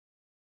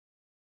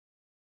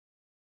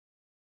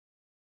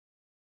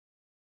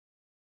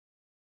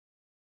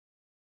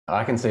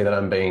I can see that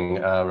I'm being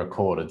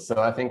recorded, so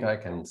I think I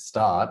can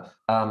start.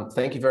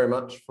 Thank you very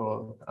much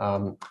for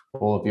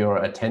all of your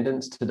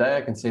attendance today.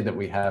 I can see that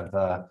we have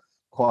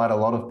quite a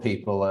lot of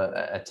people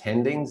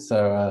attending,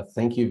 so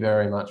thank you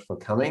very much for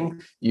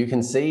coming. You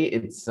can see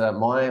it's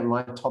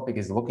my topic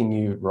is looking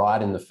you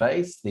right in the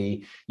face,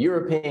 the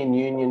European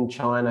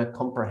Union-China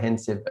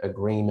Comprehensive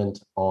Agreement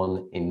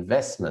on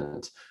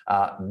Investment.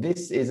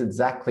 This is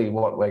exactly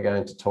what we're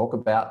going to talk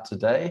about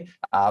today.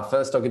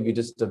 First, I'll give you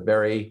just a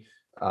very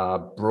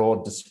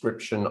broad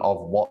description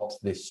of what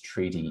this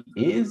treaty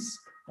is.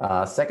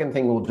 Second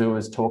thing we'll do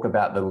is talk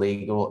about the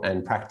legal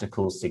and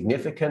practical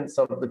significance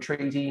of the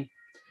treaty.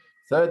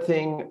 Third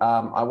thing,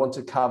 I want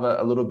to cover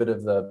a little bit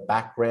of the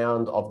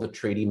background of the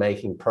treaty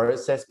making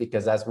process,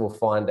 because as we'll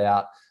find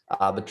out,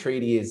 the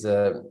treaty is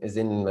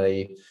in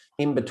the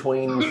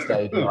in-between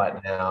stage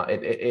right now.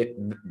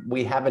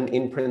 We have an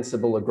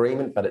in-principle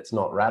agreement, but it's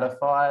not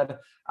ratified.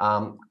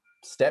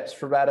 Steps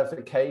for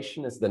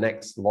ratification is the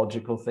next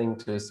logical thing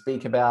to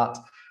speak about.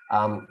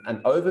 An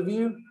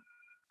overview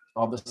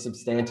of the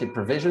substantive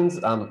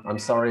provisions. I'm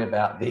sorry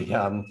about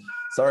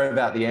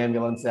the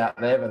ambulance out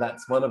there, but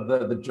that's one of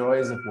the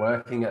joys of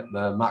working at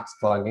the Max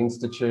Planck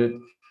Institute.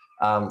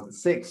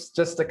 Six,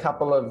 just a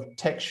couple of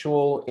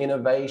textual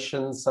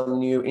innovations, some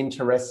new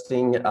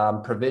interesting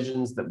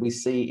provisions that we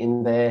see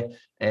in there.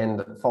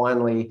 And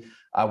finally,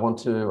 I want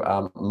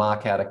to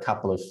mark out a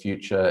couple of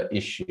future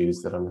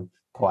issues that I'm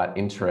quite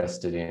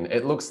interested in.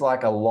 It looks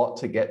like a lot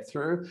to get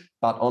through,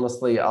 but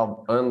honestly,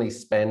 I'll only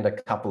spend a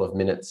couple of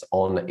minutes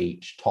on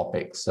each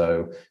topic.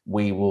 So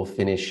we will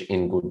finish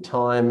in good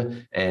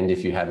time. And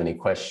if you have any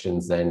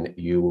questions, then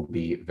you will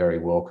be very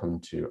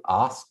welcome to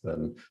ask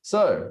them.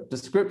 So,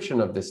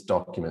 description of this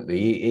document, the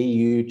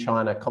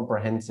EU-China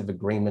Comprehensive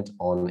Agreement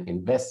on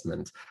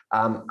Investment.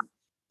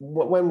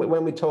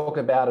 When we talk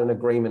about an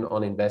agreement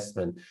on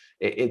investment,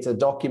 it's a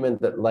document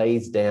that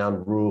lays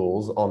down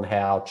rules on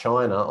how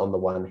China, on the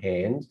one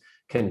hand,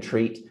 can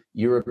treat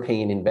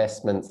European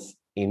investments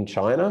in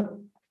China,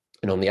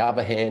 and on the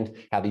other hand,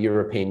 how the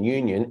European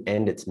Union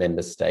and its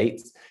member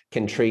states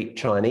can treat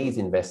Chinese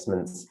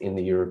investments in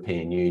the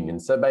European Union.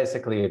 So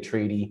basically a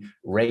treaty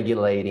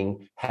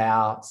regulating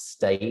how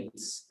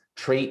states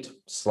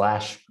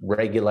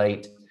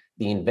treat/regulate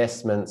the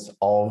investments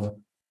of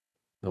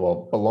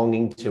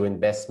belonging to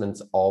investments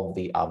of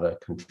the other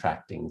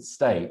contracting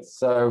states.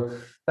 So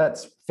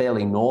that's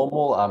fairly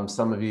normal.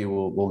 Some of you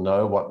will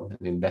know what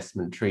an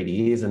investment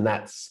treaty is, and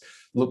that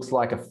looks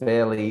like a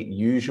fairly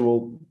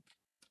usual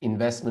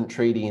investment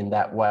treaty in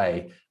that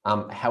way.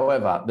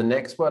 However, the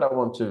next word I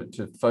want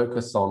to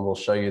focus on will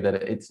show you that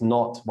it's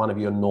not one of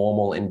your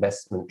normal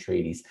investment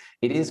treaties.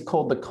 It is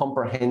called the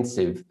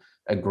Comprehensive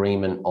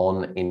Agreement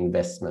on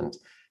Investment.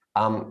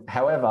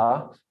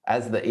 However,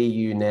 as the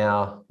EU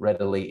now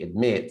readily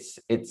admits,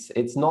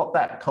 it's not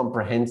that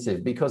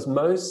comprehensive, because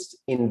most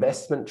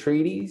investment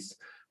treaties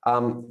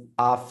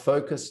are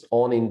focused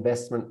on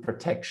investment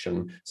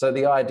protection. So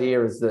the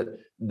idea is that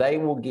they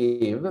will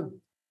give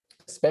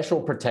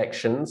special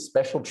protections,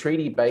 special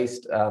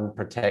treaty-based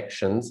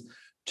protections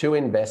to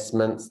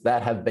investments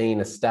that have been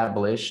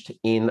established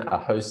in a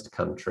host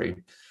country.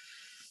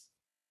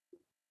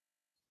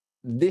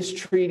 This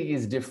treaty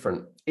is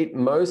different. It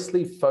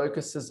mostly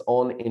focuses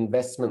on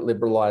investment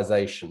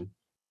liberalization.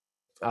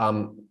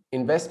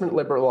 Investment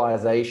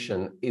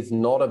liberalization is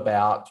not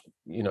about,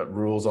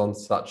 rules on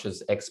such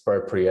as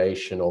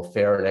expropriation or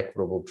fair and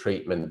equitable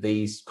treatment,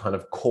 these kind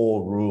of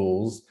core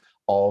rules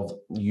of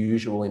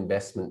usual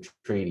investment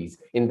treaties.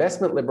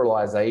 Investment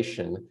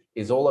liberalization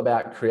is all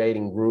about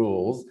creating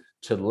rules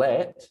to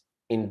let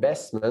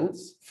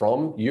investments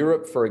from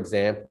Europe, for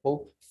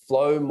example,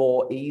 flow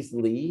more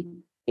easily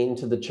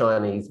into the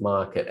Chinese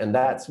market. And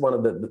that's one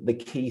of the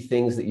key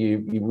things that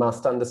you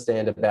must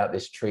understand about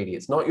this treaty.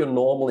 It's not your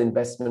normal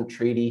investment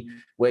treaty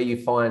where you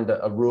find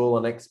a rule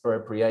on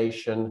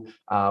expropriation,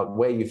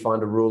 where you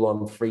find a rule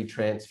on free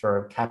transfer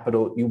of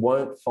capital. You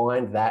won't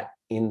find that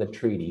in the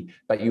treaty,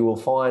 but you will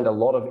find a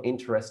lot of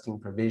interesting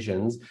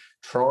provisions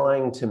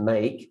trying to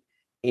make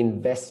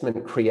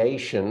investment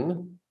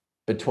creation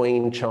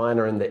between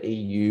China and the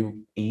EU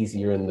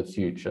easier in the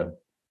future.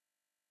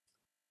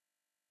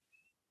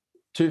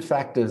 Two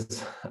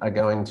factors are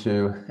going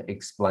to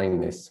explain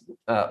this.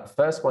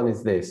 First one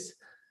is this: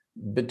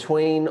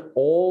 between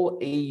all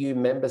EU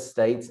member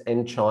states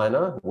and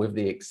China, with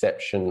the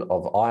exception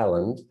of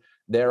Ireland,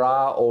 there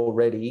are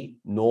already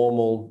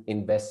normal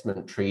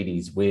investment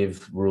treaties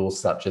with rules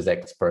such as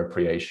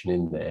expropriation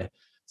in there.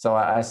 So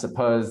I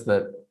suppose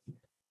that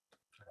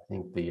I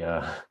think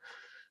the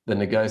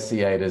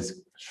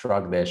negotiators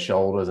shrugged their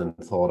shoulders and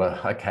thought,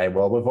 okay,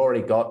 well, we've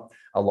already got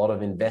a lot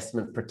of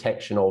investment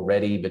protection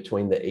already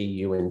between the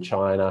EU and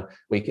China.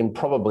 We can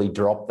probably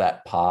drop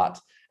that part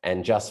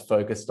and just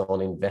focused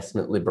on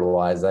investment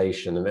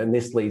liberalization. And then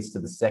this leads to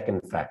the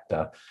second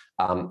factor.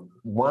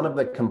 One of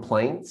the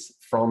complaints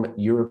from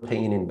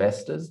European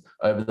investors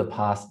over the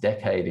past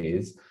decade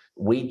is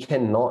we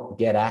cannot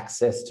get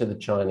access to the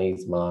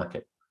Chinese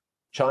market.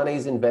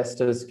 Chinese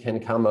investors can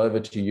come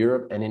over to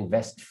Europe and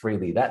invest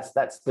freely. That's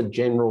the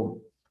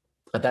general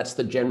But that's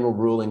the general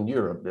rule in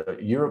Europe.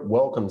 Europe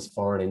welcomes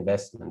foreign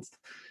investments.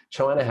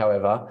 China,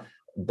 however,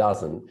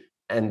 doesn't.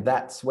 And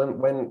that's when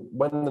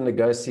the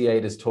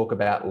negotiators talk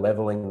about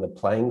leveling the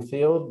playing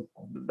field,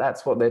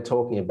 that's what they're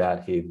talking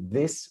about here.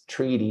 This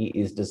treaty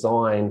is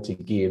designed to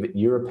give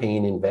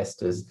European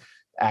investors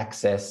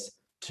access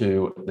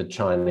to the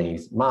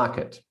Chinese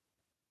market.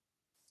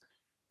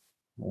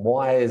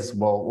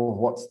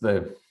 What's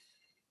the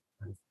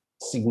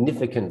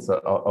significance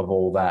of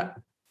all that?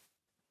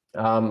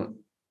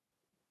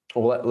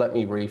 Let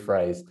me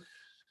rephrase.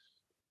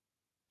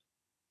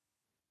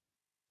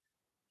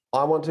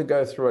 I want to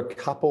go through a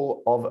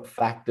couple of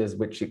factors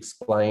which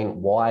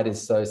explain why it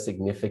is so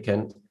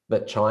significant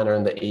that China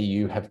and the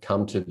EU have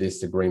come to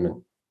this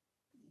agreement.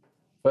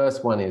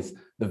 First one is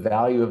the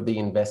value of the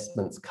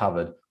investments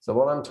covered. So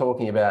what I'm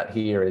talking about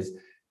here is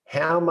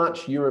how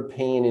much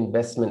European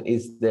investment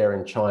is there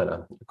in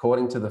China?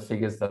 According to the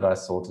figures that I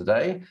saw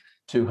today,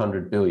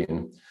 200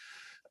 billion.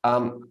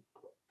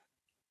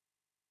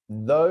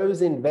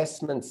 Those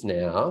investments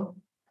now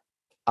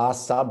are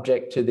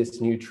subject to this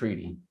new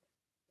treaty.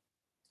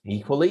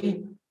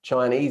 Equally,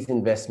 Chinese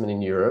investment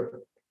in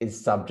Europe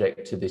is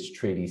subject to this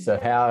treaty. So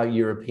how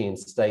European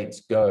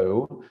states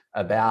go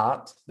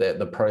about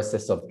the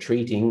process of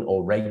treating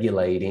or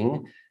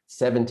regulating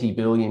 70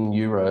 billion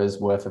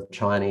euros worth of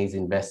Chinese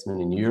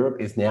investment in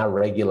Europe is now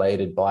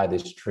regulated by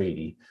this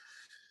treaty.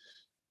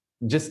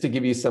 Just to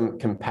give you some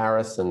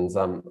comparisons,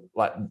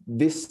 like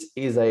this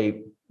is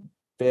a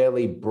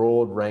fairly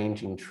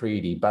broad-ranging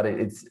treaty, but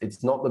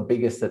it's not the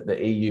biggest that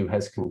the EU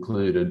has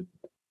concluded.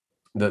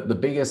 The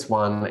biggest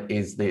one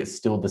is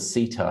still the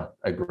CETA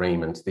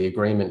agreement, the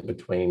agreement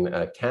between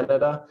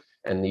Canada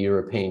and the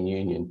European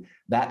Union.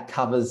 That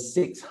covers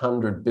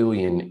 600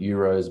 billion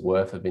euros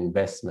worth of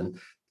investment.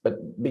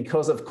 But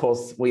because, of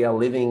course, we are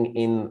living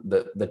in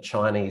the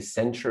Chinese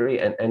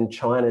century and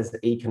China's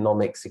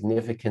economic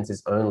significance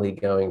is only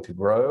going to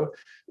grow,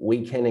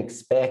 we can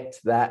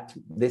expect that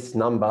this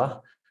number,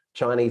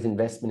 Chinese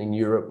investment in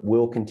Europe,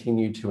 will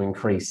continue to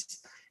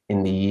increase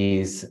in the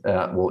years,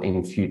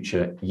 in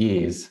future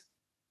years.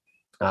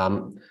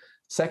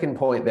 Second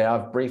point there,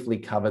 I've briefly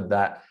covered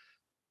that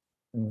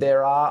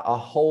there are a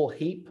whole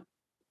heap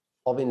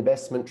of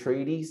investment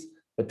treaties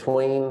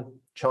between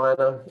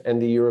China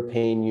and the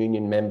European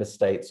Union member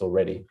states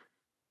already.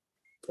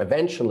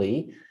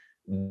 Eventually,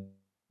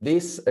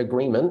 this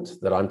agreement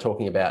that I'm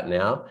talking about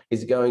now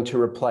is going to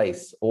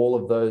replace all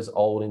of those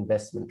old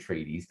investment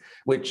treaties,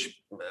 which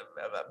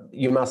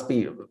you must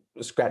be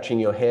scratching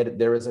your head.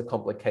 There is a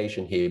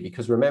complication here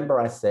because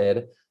remember I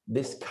said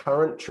this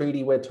current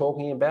treaty we're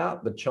talking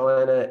about, the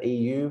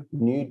China-EU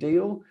New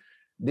Deal,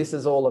 this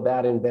is all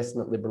about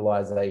investment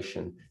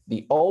liberalization.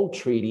 The old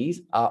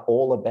treaties are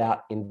all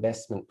about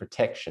investment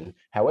protection.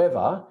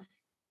 However,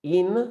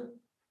 in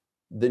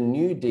the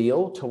New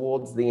Deal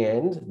towards the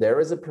end, there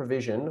is a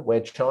provision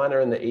where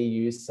China and the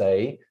EU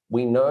say,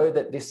 we know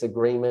that this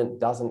agreement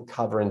doesn't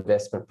cover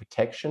investment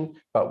protection,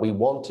 but we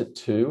want it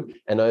to.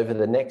 And over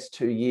the next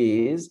 2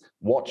 years,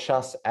 watch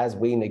us as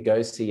we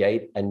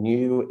negotiate a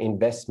new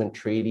investment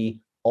treaty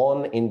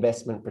on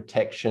investment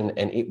protection,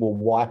 and it will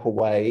wipe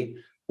away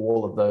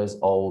all of those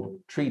old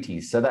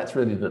treaties. So that's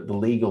really the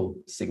legal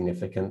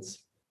significance.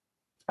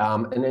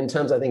 And in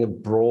terms, I think,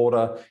 of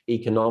broader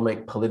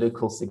economic,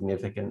 political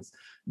significance,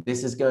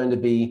 this is going to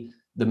be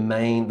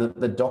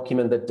the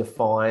document that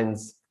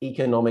defines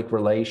economic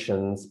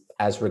relations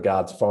as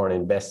regards foreign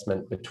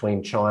investment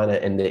between China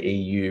and the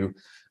EU,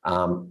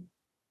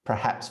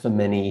 perhaps for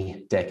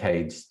many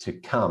decades to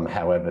come.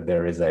 However,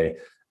 there is I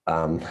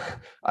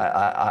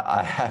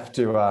have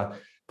to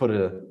put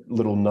a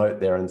little note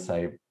there and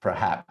say,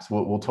 perhaps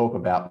we'll talk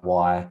about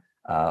why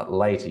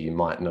later. You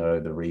might know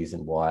the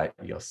reason why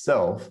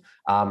yourself.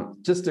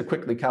 Just to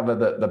quickly cover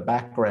the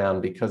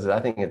background, because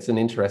I think it's an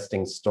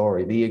interesting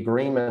story. The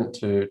agreement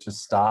to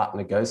start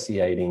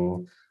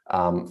negotiating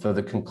for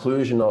the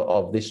conclusion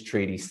of this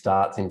treaty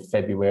starts in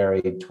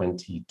February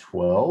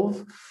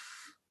 2012.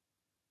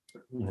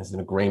 There's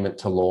an agreement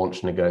to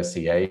launch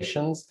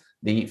negotiations.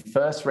 The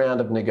first round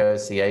of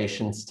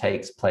negotiations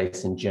takes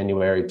place in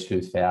January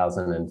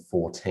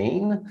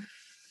 2014.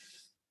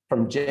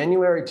 From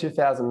January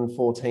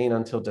 2014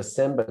 until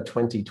December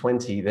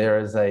 2020, there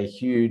is a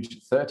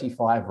huge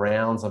 35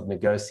 rounds of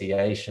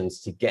negotiations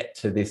to get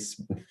to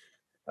this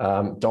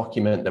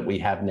document that we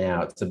have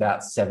now. It's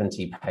about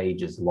 70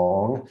 pages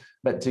long,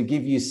 but to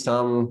give you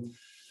some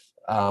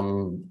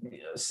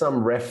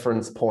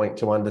reference point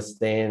to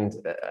understand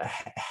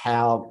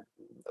how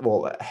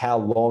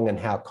long and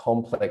how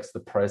complex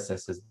the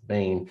process has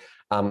been.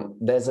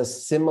 There's a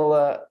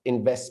similar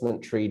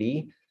investment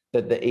treaty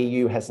that the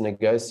EU has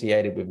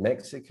negotiated with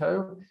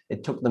Mexico.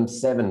 It took them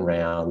 7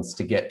 rounds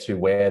to get to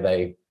where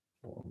they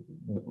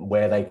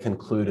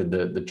concluded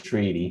the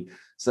treaty.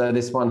 So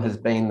this one has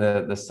been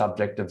the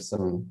subject of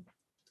some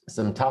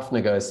Some tough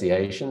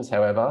negotiations,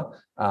 however,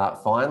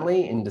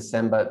 finally in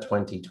December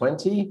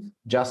 2020,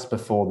 just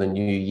before the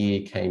new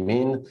year came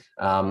in,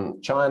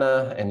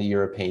 China and the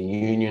European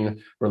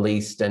Union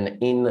released an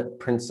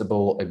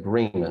in-principle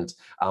agreement.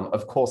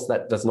 Of course,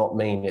 that does not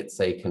mean it's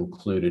a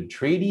concluded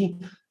treaty,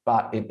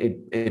 but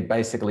it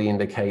basically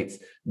indicates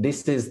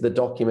this is the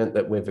document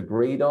that we've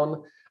agreed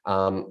on.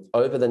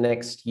 Over the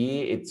next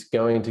year, it's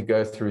going to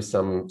go through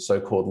some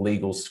so-called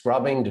legal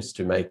scrubbing just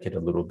to make it a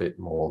little bit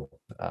more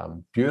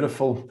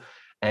beautiful,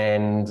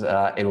 and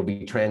it will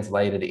be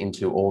translated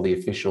into all the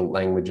official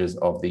languages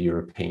of the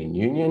European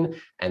Union,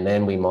 and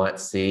then we might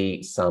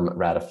see some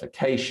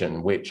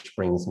ratification, which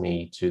brings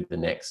me to the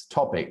next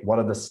topic. What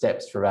are the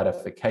steps for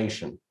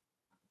ratification?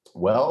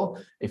 Well,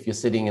 if you're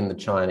sitting in the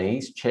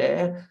Chinese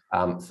chair,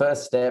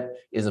 first step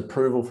is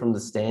approval from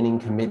the Standing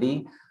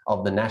Committee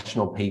of the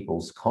National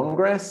People's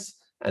Congress,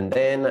 and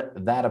then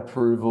that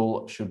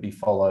approval should be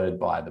followed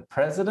by the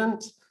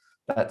President.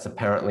 That's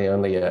apparently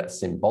only a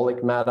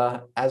symbolic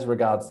matter. As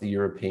regards the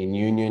European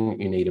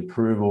Union, you need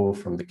approval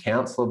from the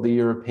Council of the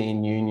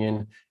European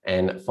Union,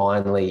 and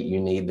finally, you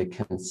need the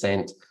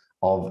consent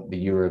of the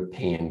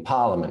European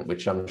Parliament,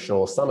 which I'm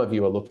sure some of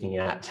you are looking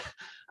at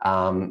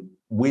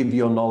with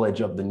your knowledge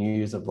of the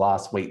news of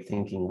last week,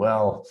 thinking,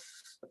 well,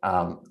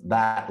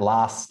 that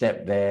last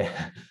step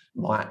there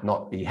might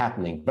not be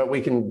happening. But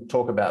we can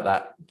talk about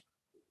that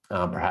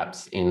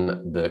perhaps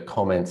in the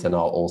comments, and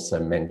I'll also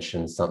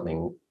mention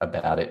something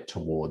about it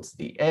towards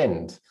the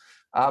end.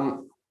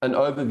 An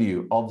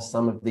overview of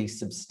some of these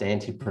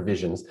substantive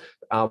provisions.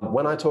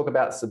 When I talk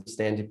about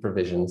substantive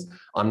provisions,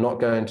 I'm not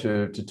going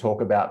to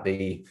talk about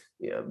the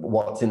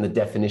what's in the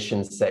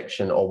definitions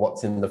section or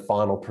what's in the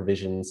final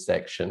provisions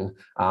section.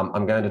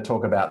 I'm going to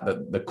talk about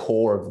the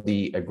core of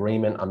the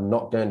agreement. I'm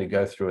not going to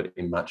go through it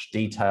in much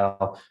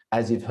detail.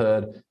 As you've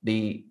heard,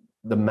 the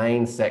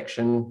main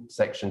section,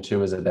 section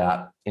 2, is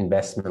about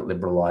investment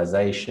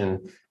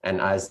liberalisation.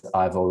 And as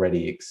I've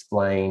already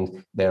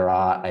explained, there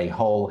are a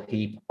whole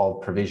heap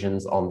of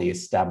provisions on the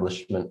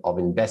establishment of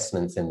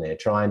investments in there,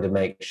 trying to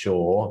make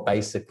sure,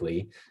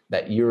 basically,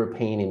 that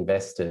European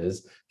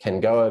investors can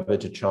go over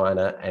to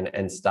China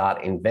and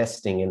start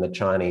investing in the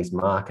Chinese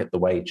market the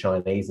way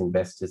Chinese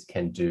investors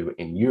can do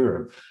in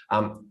Europe.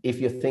 If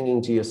you're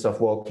thinking to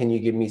yourself, well, can you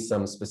give me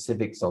some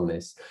specifics on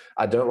this?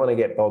 I don't want to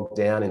get bogged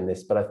down in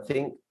this, but I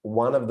think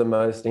one of the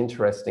most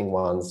interesting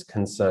ones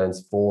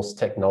concerns forced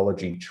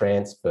technology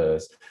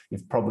transfers.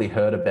 You've probably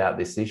heard about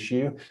this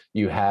issue.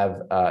 You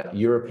have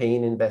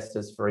European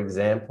investors, for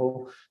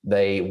example,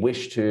 they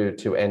wish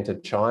to enter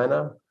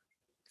China,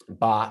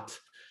 but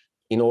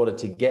in order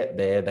to get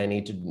there, they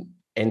need to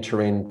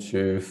enter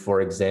into,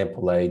 for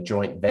example, a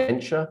joint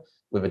venture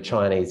with a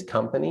Chinese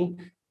company.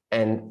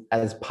 And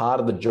as part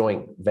of the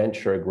joint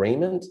venture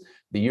agreement,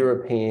 the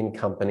European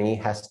company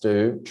has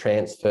to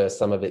transfer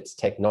some of its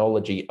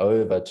technology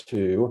over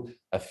to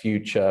a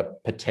future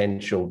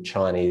potential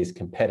Chinese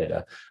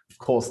competitor. Of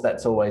course,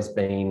 that's always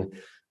been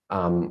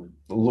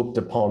looked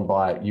upon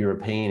by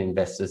European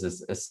investors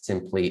as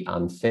simply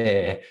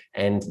unfair.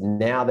 And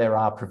now there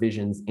are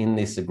provisions in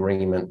this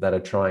agreement that are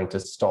trying to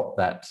stop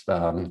that,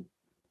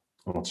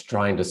 it's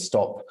trying to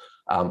stop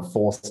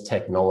forced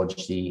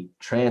technology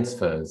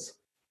transfers.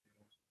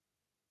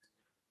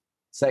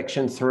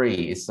 Section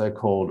 3 is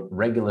so-called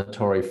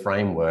regulatory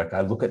framework.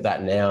 I look at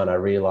that now and I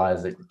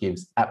realize it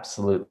gives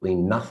absolutely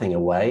nothing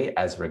away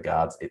as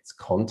regards its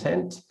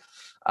content.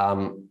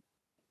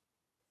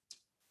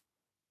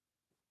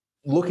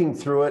 Looking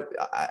through it,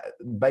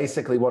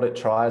 basically what it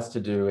tries to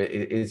do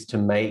is to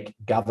make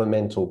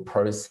governmental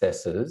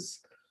processes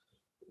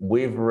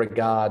with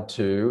regard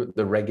to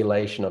the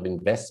regulation of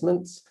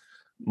investments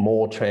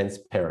more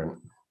transparent.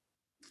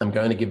 I'm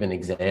going to give an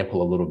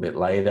example a little bit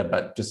later,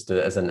 but just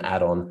as an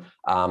add-on,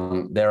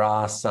 there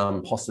are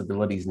some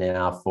possibilities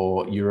now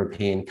for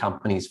European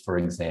companies, for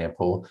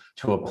example,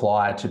 to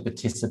apply to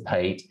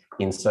participate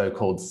in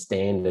so-called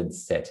standard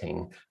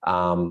setting.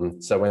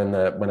 So when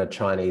a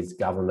Chinese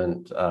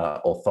government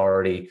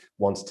authority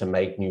wants to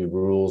make new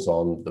rules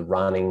on the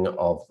running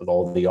of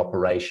or the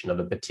operation of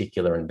a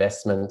particular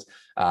investment,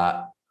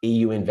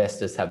 EU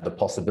investors have the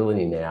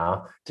possibility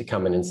now to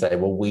come in and say,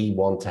 well, we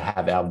want to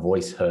have our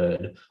voice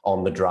heard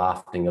on the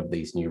drafting of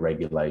these new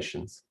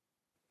regulations.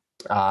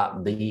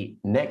 The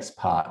next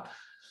part,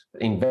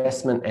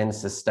 investment and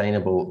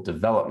sustainable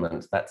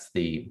development, that's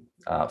the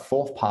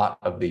fourth part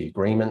of the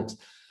agreement.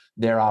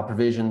 There are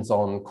provisions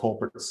on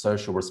corporate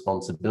social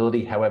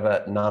responsibility.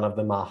 However, none of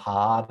them are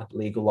hard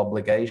legal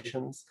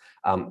obligations.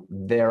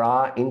 There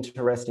are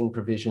interesting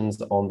provisions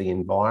on the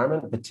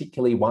environment,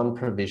 particularly one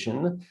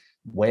provision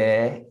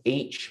where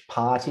each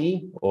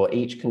party or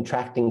each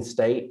contracting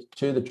state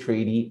to the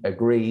treaty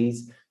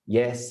agrees,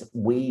 yes,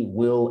 we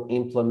will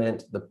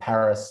implement the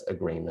Paris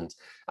Agreement.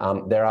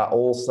 There are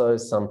also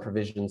some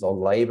provisions on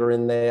labour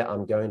in there.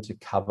 I'm going to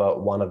cover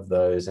one of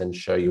those and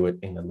show you it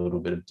in a little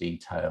bit of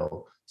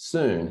detail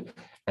soon.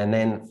 And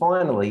then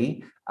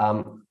finally,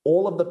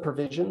 all of the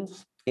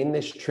provisions in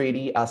this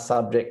treaty are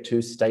subject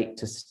to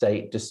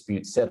state-to-state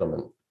dispute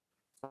settlement,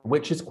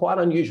 which is quite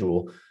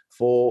unusual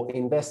for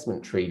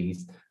investment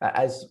treaties.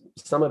 As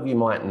some of you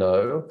might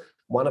know,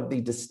 one of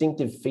the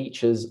distinctive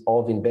features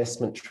of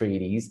investment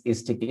treaties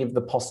is to give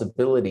the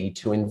possibility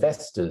to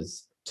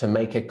investors to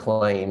make a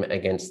claim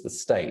against the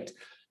state.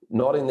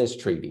 Not in this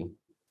treaty.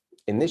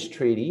 In this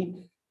treaty,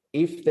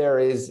 if there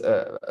is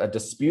a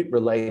dispute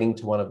relating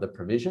to one of the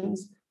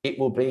provisions, it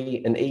will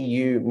be an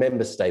EU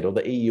member state or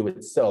the EU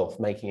itself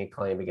making a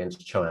claim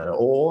against China,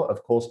 or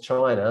of course,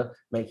 China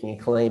making a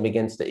claim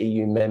against the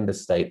EU member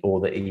state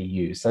or the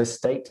EU. So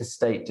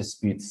state-to-state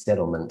dispute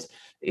settlement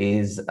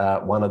is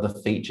one of the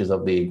features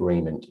of the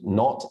agreement,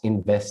 not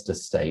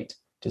investor-state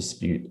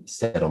dispute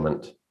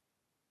settlement.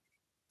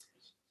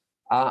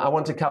 I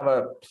want to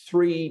cover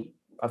three,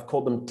 I've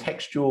called them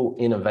textual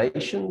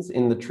innovations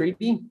in the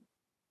treaty.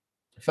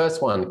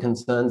 First one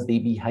concerns the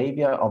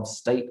behavior of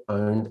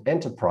state-owned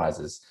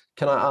enterprises.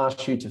 Can I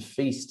ask you to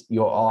feast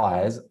your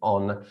eyes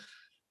on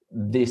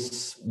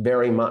this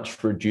very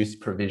much reduced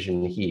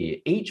provision here?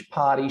 Each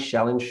party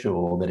shall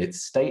ensure that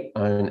its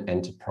state-owned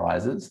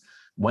enterprises,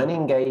 when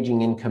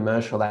engaging in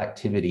commercial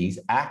activities,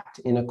 act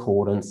in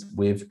accordance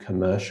with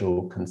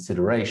commercial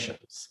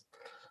considerations.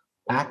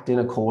 Act in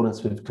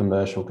accordance with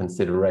commercial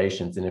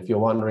considerations. And if you're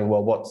wondering,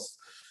 well, what's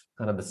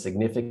kind of the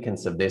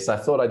significance of this, I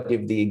thought I'd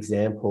give the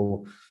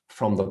example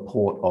from the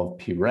port of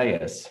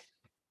Piraeus.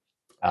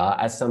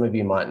 As some of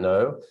you might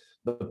know,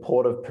 the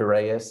port of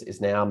Piraeus is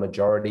now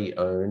majority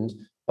owned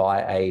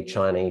by a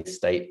Chinese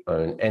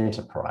state-owned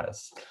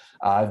enterprise.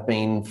 I've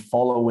been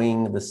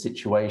following the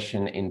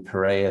situation in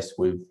Piraeus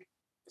with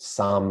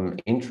some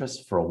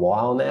interest for a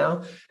while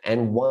now,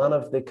 and one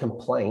of the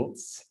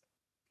complaints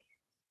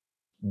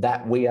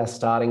that we are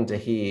starting to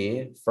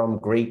hear from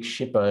Greek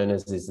ship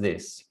owners is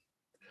this.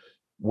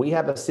 We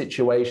have a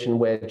situation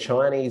where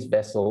Chinese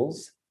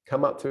vessels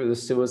come up through the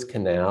Suez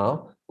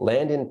Canal,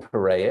 land in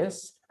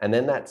Piraeus, and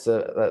then it's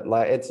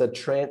a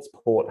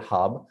transport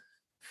hub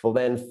for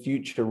then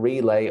future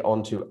relay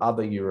onto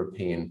other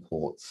European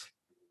ports.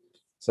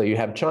 So you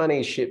have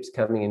Chinese ships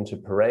coming into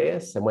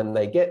Piraeus, and when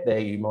they get there,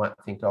 you might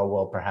think, oh,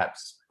 well,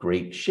 perhaps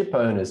Greek ship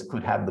owners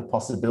could have the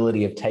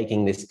possibility of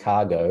taking this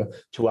cargo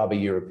to other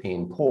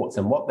European ports.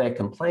 And what they're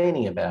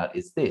complaining about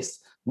is this: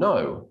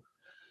 no,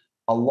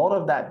 a lot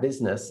of that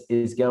business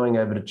is going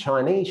over to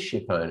Chinese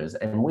ship owners,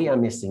 and we are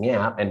missing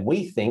out. And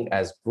we think,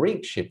 as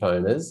Greek ship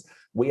owners,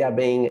 we are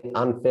being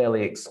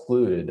unfairly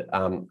excluded.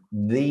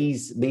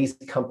 These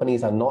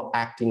companies are not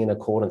acting in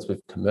accordance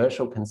with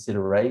commercial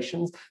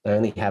considerations. They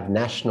only have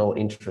national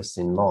interests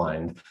in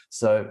mind.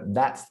 So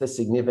that's the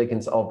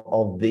significance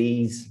of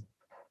these,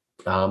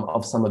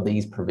 of some of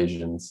these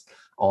provisions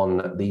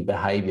on the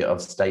behavior of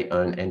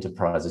state-owned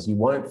enterprises. You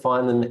won't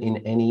find them in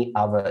any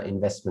other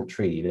investment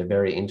treaty. They're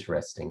very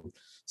interesting.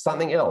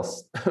 Something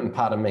else,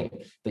 pardon me,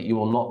 that you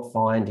will not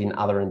find in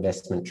other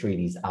investment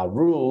treaties are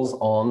rules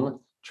on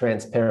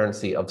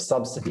transparency of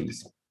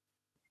subsidies.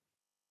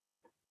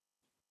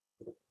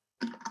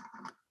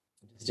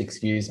 Just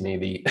excuse me,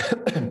 the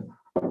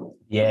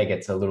air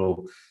gets a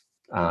little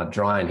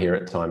dry in here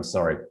at times,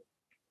 sorry.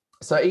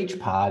 So each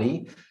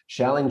party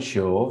shall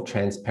ensure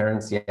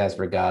transparency as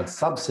regards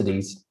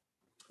subsidies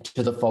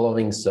to the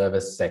following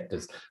service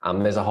sectors.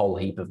 There's a whole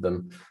heap of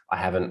them. I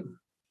haven't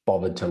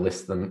bothered to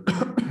list them.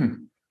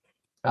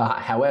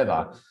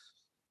 However,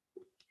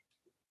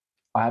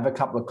 I have a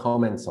couple of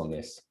comments on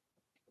this.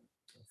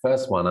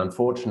 First one,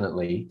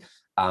 unfortunately,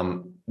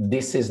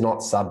 this is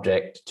not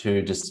subject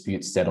to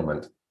dispute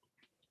settlement.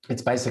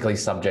 It's basically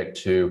subject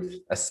to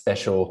a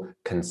special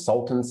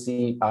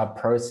consultancy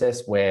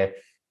process where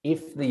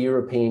if the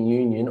European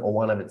Union or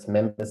one of its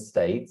member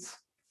states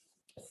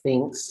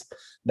thinks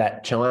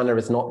that China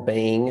is not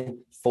being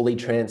fully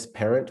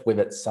transparent with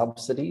its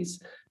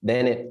subsidies,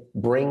 then it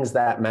brings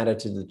that matter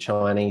to the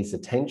Chinese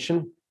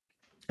attention.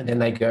 And then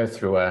they go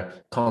through a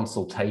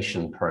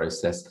consultation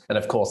process. And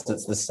of course,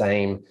 it's the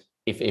same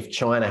if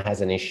China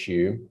has an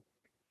issue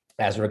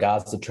as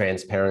regards to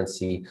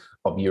transparency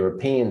of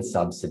European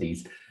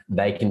subsidies,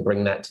 they can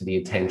bring that to the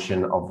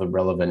attention of the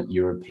relevant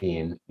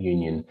European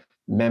Union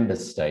member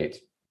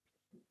state.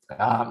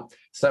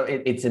 So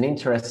it's an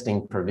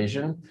interesting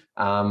provision.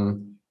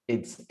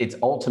 It's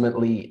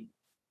ultimately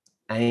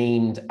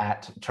aimed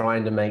at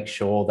trying to make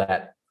sure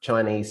that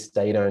Chinese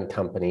state-owned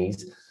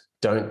companies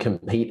don't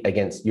compete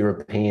against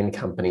European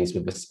companies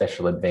with a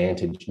special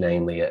advantage,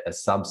 namely a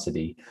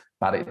subsidy,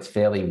 but it's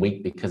fairly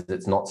weak because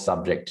it's not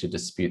subject to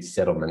dispute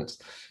settlement.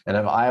 And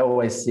I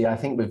always see, I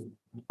think with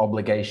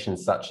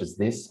obligations such as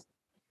this,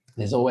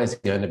 there's always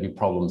going to be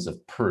problems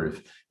of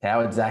proof.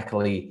 How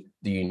exactly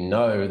do you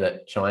know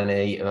that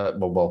Chinese,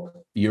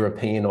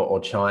 European or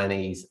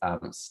Chinese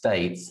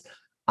states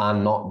are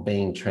not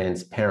being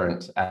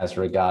transparent as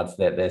regards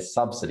their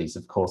subsidies?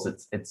 Of course,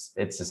 it's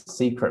a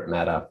secret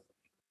matter.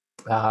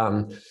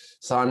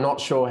 So I'm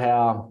not sure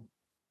how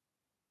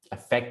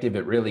effective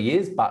it really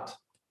is, but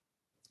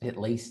at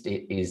least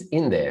it is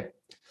in there.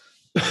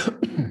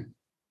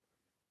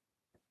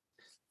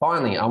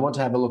 Finally, I want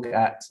to have a look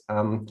at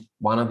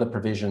one of the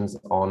provisions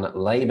on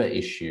labour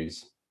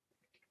issues.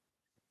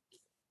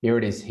 Here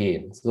it is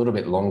here. It's a little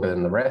bit longer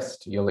than the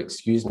rest. You'll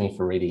excuse me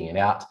for reading it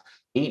out.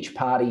 Each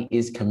party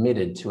is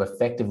committed to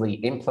effectively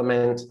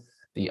implement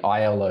the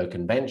ILO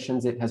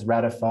conventions it has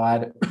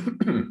ratified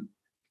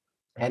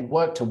and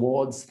work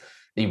towards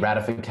the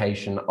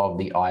ratification of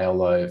the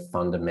ILO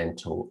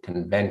fundamental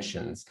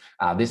conventions.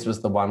 This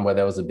was the one where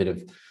there was a bit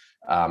of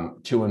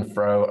to and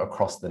fro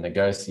across the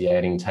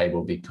negotiating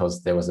table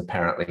because there was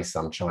apparently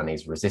some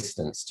Chinese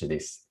resistance to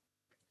this.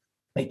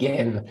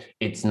 Again,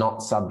 it's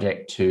not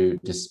subject to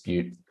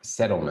dispute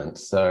settlement,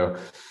 so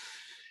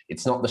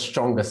it's not the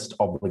strongest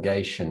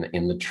obligation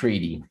in the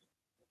treaty.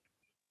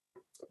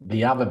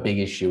 The other big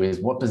issue is,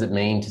 what does it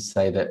mean to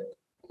say that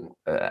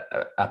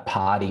a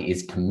party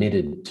is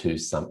committed to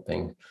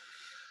something?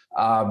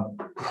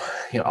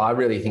 I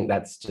really think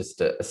that's just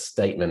a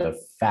statement of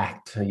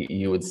fact.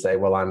 You would say,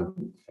 well,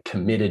 I'm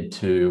committed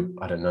to,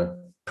 I don't know,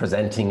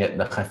 presenting at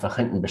the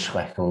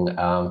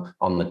Referentenbesprechung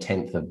on the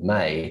 10th of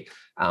May.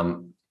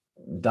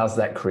 Does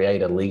that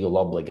create a legal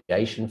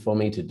obligation for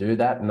me to do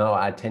that? No,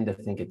 I tend to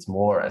think it's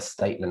more a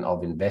statement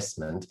of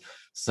investment.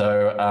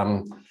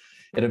 So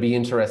it'll be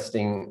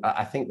interesting.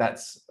 I think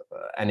that's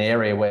an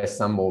area where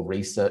some more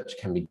research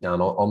can be done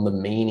on the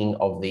meaning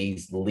of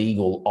these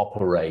legal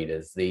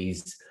operators.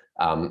 These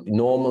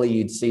normally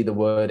you'd see the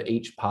word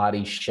each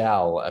party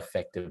shall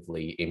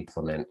effectively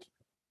implement.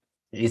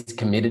 Is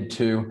committed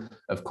to,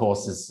 of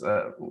course, is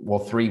well,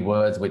 three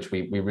words which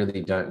we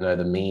really don't know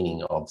the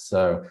meaning of.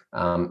 So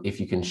if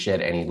you can shed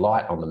any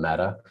light on the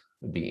matter,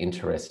 it would be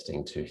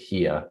interesting to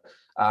hear.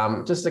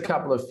 Just a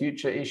couple of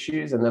future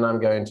issues, and then I'm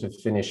going to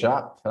finish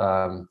up.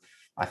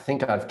 I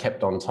think I've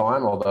kept on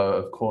time, although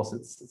of course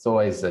it's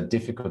always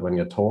difficult when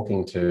you're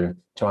talking to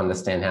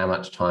understand how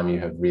much time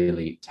you have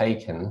really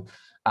taken.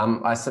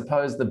 I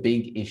suppose the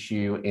big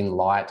issue in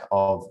light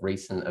of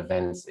recent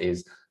events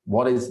is,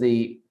 what is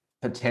the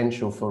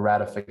potential for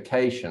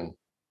ratification?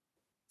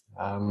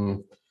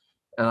 And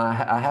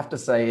I have to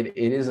say it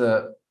is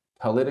a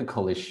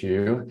political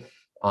issue.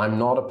 I'm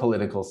not a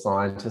political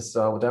scientist,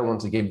 so I don't want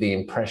to give the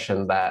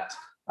impression that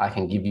I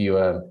can give you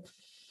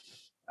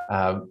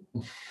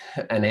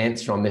an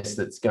answer on this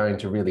that's going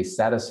to really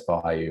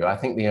satisfy you. I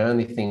think the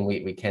only thing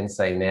we can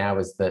say now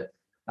is that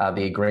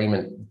the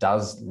agreement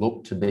does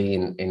look to be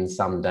in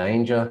some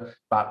danger,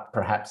 but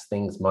perhaps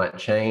things might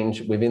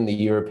change. Within the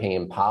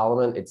European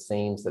Parliament, it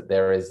seems that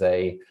there is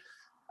there's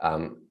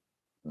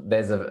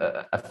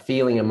a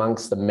feeling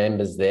amongst the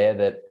members there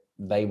that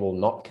they will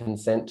not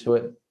consent to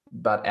it.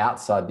 But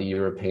outside the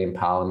European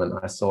Parliament,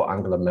 I saw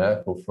Angela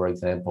Merkel, for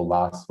example,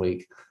 last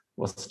week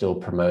was still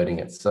promoting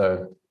it.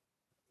 So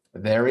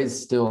there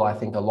is still, I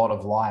think, a lot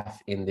of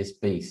life in this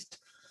beast.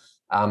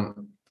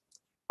 I'm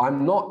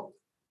not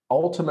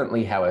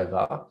ultimately,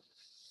 however,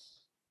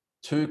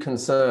 too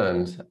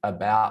concerned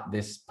about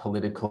this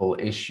political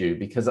issue,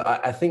 because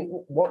I think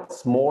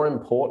what's more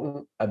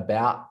important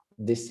about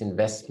this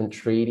investment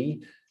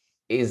treaty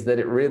is that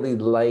it really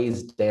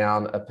lays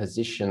down a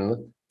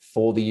position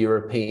for the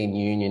European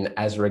Union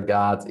as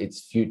regards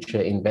its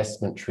future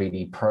investment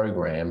treaty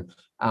program.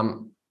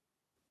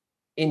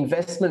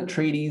 Investment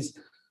treaties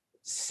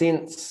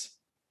since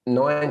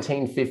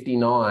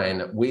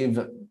 1959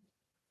 with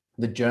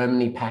the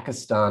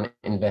Germany-Pakistan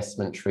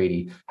investment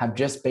treaty have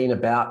just been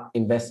about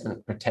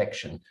investment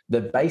protection.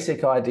 The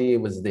basic idea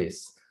was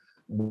this: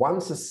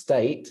 once a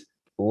state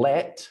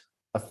let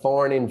a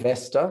foreign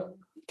investor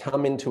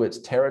come into its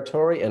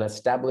territory and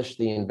establish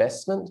the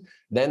investment,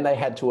 then they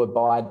had to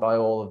abide by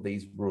all of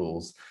these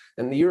rules.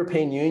 And the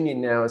European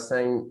Union now is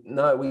saying,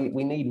 no,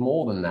 we need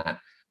more than that.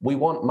 We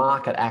want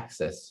market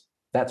access.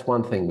 That's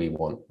one thing we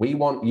want. We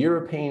want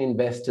European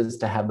investors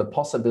to have the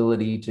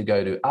possibility to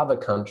go to other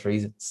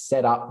countries,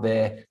 set up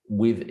there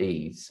with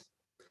ease.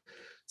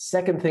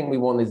 Second thing we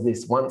want is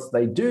this: once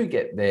they do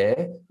get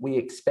there, we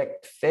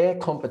expect fair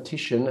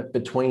competition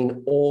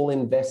between all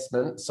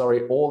investors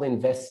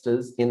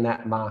in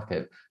that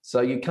market. So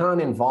you can't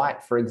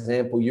invite, for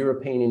example,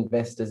 European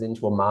investors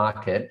into a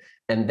market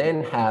and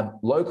then have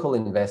local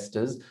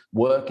investors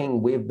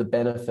working with the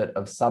benefit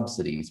of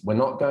subsidies. We're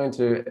not going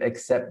to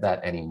accept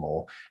that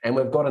anymore. And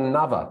we've got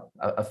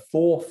a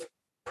fourth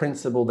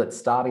principle that's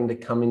starting to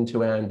come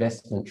into our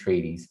investment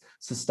treaties: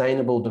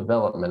 sustainable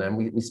development. And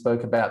we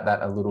spoke about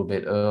that a little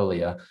bit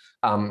earlier.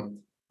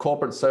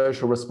 Corporate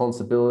social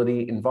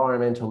responsibility,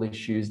 environmental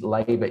issues,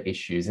 labor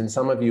issues. And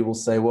some of you will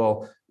say,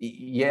 well,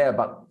 yeah,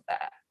 but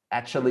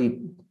actually,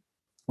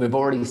 we've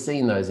already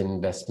seen those in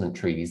investment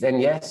treaties.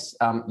 And yes,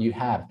 you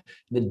have.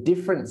 The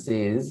difference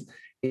is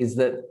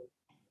that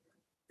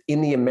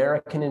in the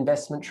American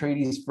investment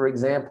treaties, for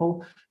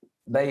example,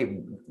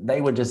 they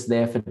were just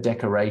there for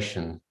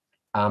decoration.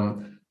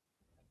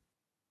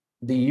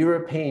 The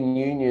European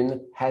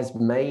Union has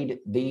made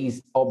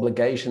these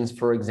obligations,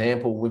 for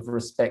example, with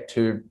respect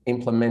to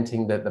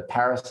implementing the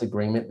Paris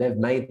Agreement. They've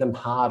made them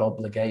hard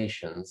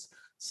obligations.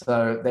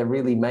 So they're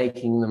really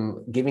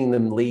giving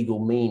them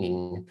legal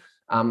meaning.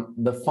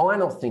 The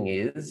final thing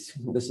is,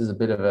 this is a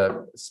bit of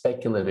a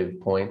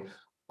speculative point,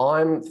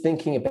 I'm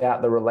thinking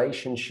about the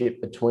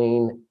relationship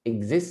between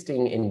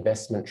existing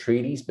investment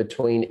treaties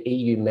between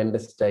EU member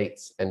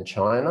states and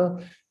China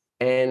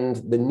and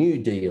the new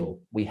deal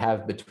we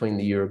have between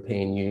the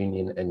European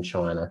Union and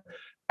China.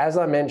 As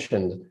I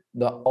mentioned,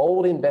 the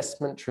old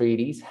investment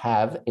treaties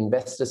have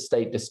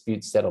investor-state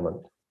dispute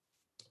settlement.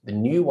 The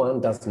new one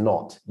does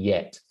not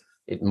yet.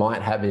 It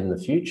might have in the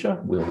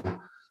future. We'll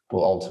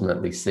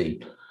ultimately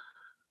see.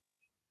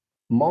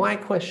 My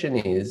question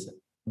is,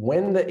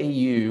 when the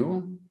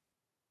EU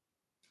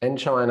and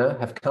China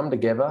have come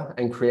together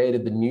and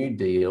created the New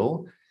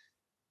Deal,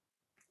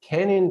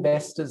 can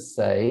investors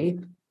say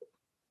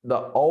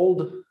the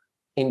old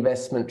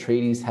investment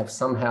treaties have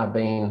somehow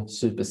been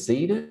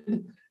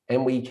superseded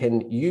and we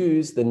can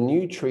use the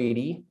new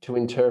treaty to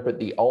interpret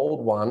the old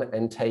one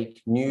and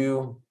take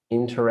new,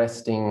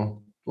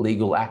 interesting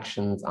legal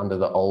actions under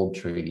the old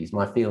treaties?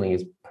 My feeling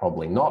is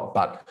probably not,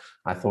 but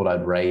I thought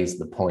I'd raise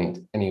the point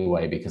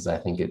anyway because I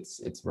think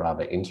it's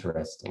rather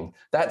interesting.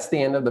 That's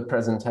the end of the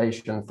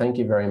presentation. Thank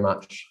you very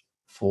much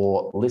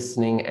for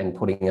listening and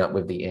putting up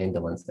with the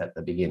ambulance at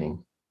the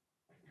beginning.